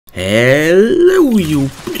Hello you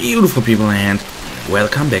beautiful people and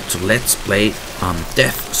welcome back to Let's Play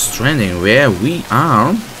Death Stranding, where we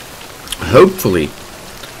are hopefully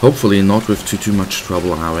not with too much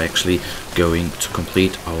trouble are actually going to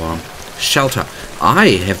complete our shelter. I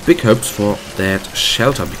have big hopes for that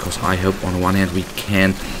shelter because I hope on one hand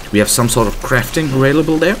we have some sort of crafting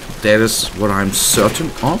available there. That is what I'm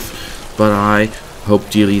certain of, but I hope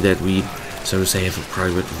dearly that we, so to say, have a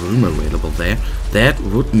private room available there. That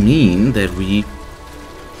would mean that we...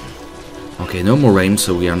 Okay, no more rain,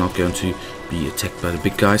 so we are not going to be attacked by the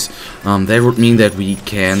big guys. That would mean that we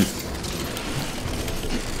can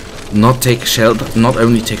not take shelter, not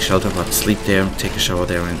only take shelter, but sleep there, take a shower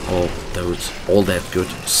there, and all that good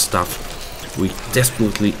stuff we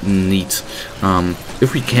desperately need.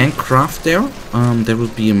 If we can craft there, that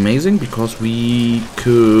would be amazing, because we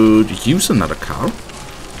could use another car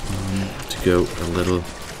to go a little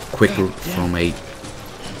quicker from A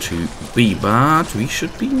to B, but we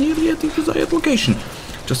should be nearly at the desired location.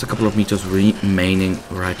 Just a couple of meters remaining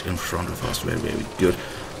right in front of us. Very, very good.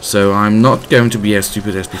 So I'm not going to be as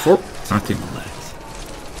stupid as before. I think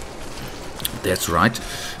that's right.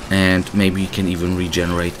 And maybe we can even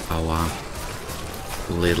regenerate our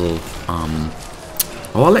little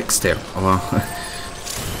our legs there.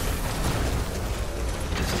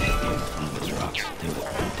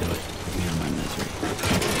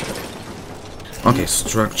 Okay,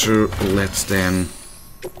 structure. Let's then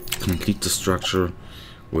complete the structure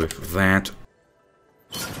with that.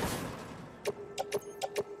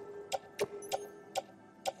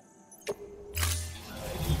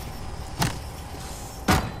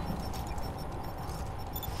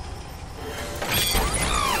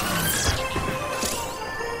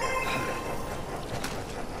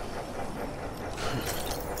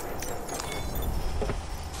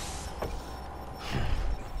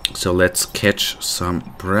 So let's catch some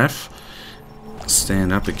breath.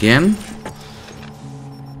 Stand up again.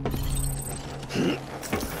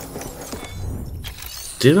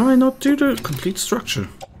 Did I not do the complete structure?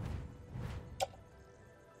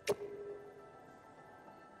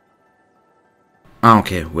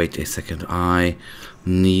 Okay, wait a second. I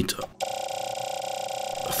need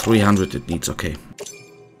 300 it needs, okay.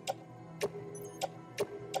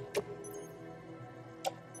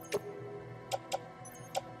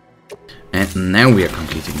 And now we are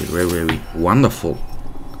completing it. Very, very wonderful.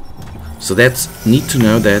 So that's neat to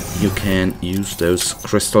know that you can use those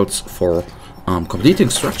crystals for completing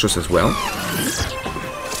structures as well.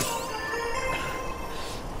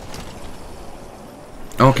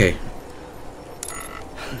 Okay.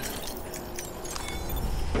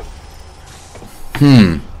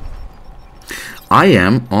 I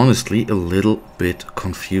am honestly a little bit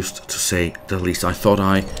confused, to say the least. I thought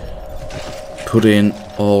I put in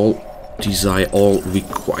all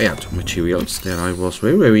required materials. That I was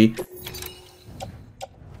very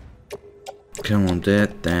come on,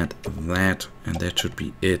 that, and that should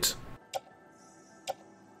be it.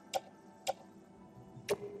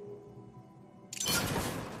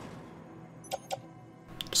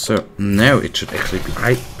 So now it should actually be.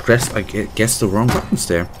 I pressed, I guess, the wrong buttons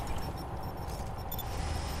there.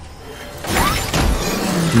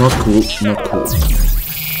 Not cool, not cool.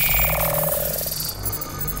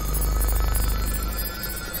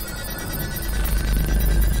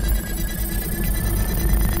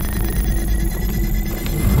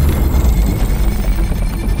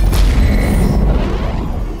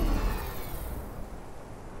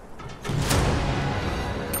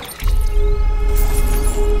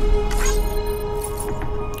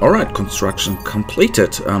 Alright, construction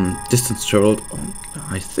completed. Distance traveled,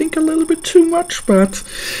 I think a little bit too much, but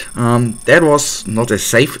that was not a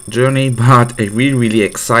safe journey, but a really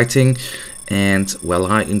exciting, and well,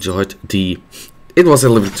 I enjoyed it was a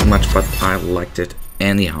little bit too much, but I liked it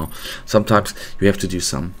anyhow. Sometimes you have to do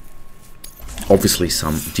obviously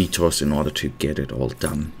some detours in order to get it all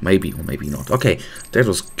done. Maybe or maybe not. Okay, that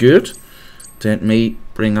was good. That may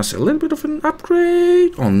bring us a little bit of an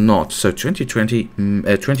upgrade or not. So 22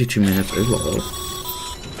 minutes overall.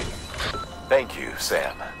 Thank you,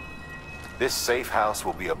 Sam. This safe house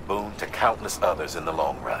will be a boon to countless others in the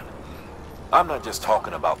long run. I'm not just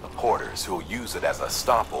talking about the porters who'll use it as a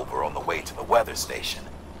stopover on the way to the weather station,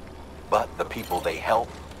 but the people they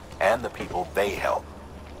help and the people they help.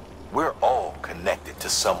 We're all connected to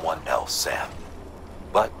someone else, Sam.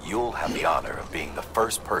 But you'll have the honor of being the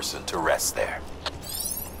first person to rest there.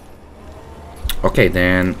 Okay,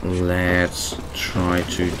 then let's try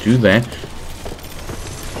to do that.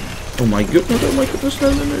 Oh my goodness,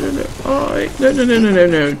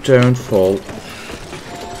 no, don't fall.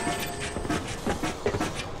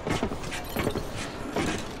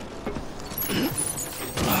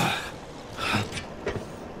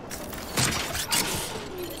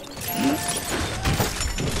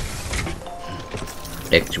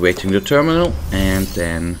 activating the terminal, and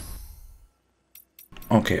then...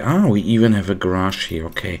 Okay, we even have a garage here.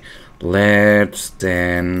 Okay, let's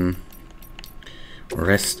then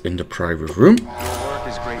rest in the private room.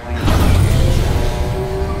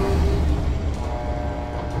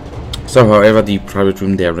 So, however, the private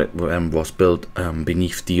room there was built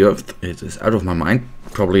beneath the earth. It is out of my mind.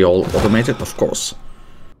 Probably all automated, of course.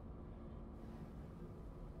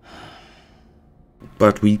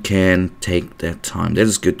 But we can take that time. That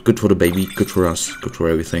is good. Good for the baby, good for us, good for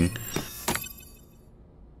everything.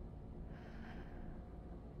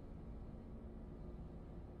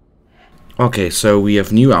 Okay, so we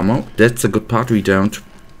have new ammo. That's a good part. We don't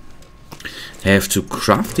have to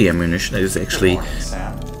craft the ammunition. That is actually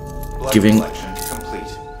giving...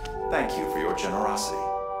 Thank you for your generosity.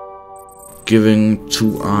 Giving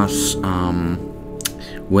to us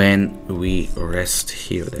when we rest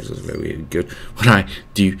here. That is very good. What I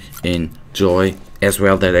do enjoy as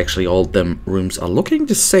well, that actually all them rooms are looking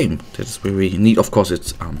the same. That is very neat. Of course,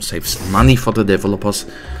 it saves money for the developers,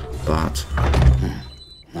 but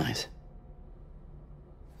nice.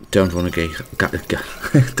 Don't want to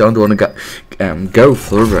go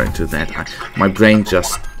further into that. My brain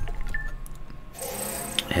just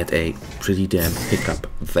had a pretty damn hiccup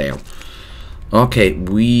there. Okay,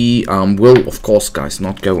 we will, of course, guys,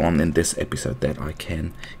 not go on in this episode. That I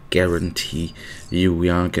can guarantee you. We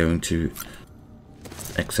are going to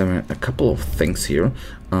examine a couple of things here.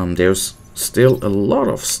 There's still a lot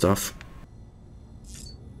of stuff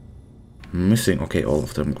missing. Okay, all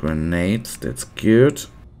of them grenades. That's good.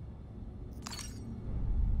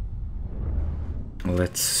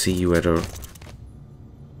 Let's see whether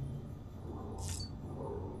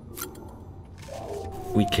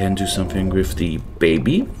we can do something with the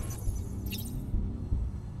baby.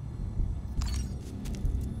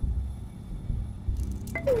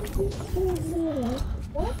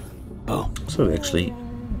 Oh, so I actually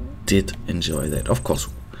did enjoy that. Of course,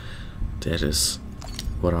 that is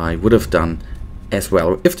what I would have done as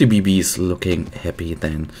well. If the BB is looking happy,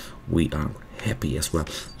 then we are happy as well.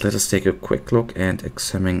 Let us take a quick look and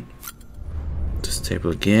examine this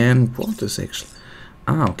table again. What is actually...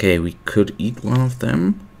 okay, we could eat one of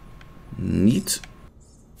them. Neat.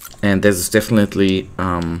 And this is definitely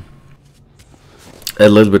a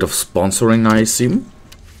little bit of sponsoring, I assume.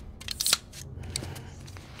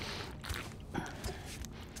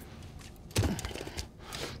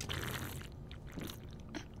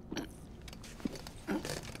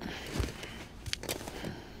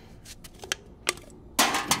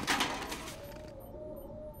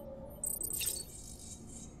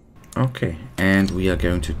 Okay, and we are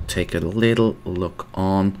going to take a little look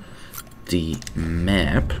on the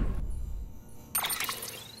map.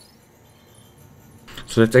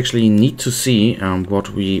 So that's actually neat to see what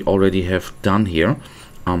we already have done here.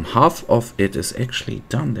 Half of it is actually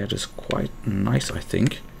done. That is quite nice, I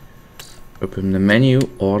think. Open the menu,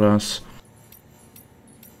 orders.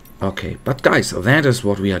 Okay, but guys, that is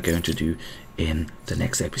what we are going to do in the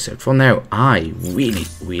next episode. For now, I really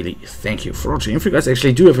thank you for watching. If you guys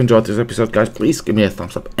actually do have enjoyed this episode, guys, please give me a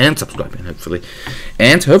thumbs up and subscribe,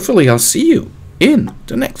 and hopefully I'll see you in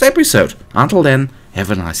the next episode. Until then,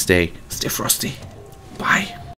 have a nice day. Stay frosty. Bye.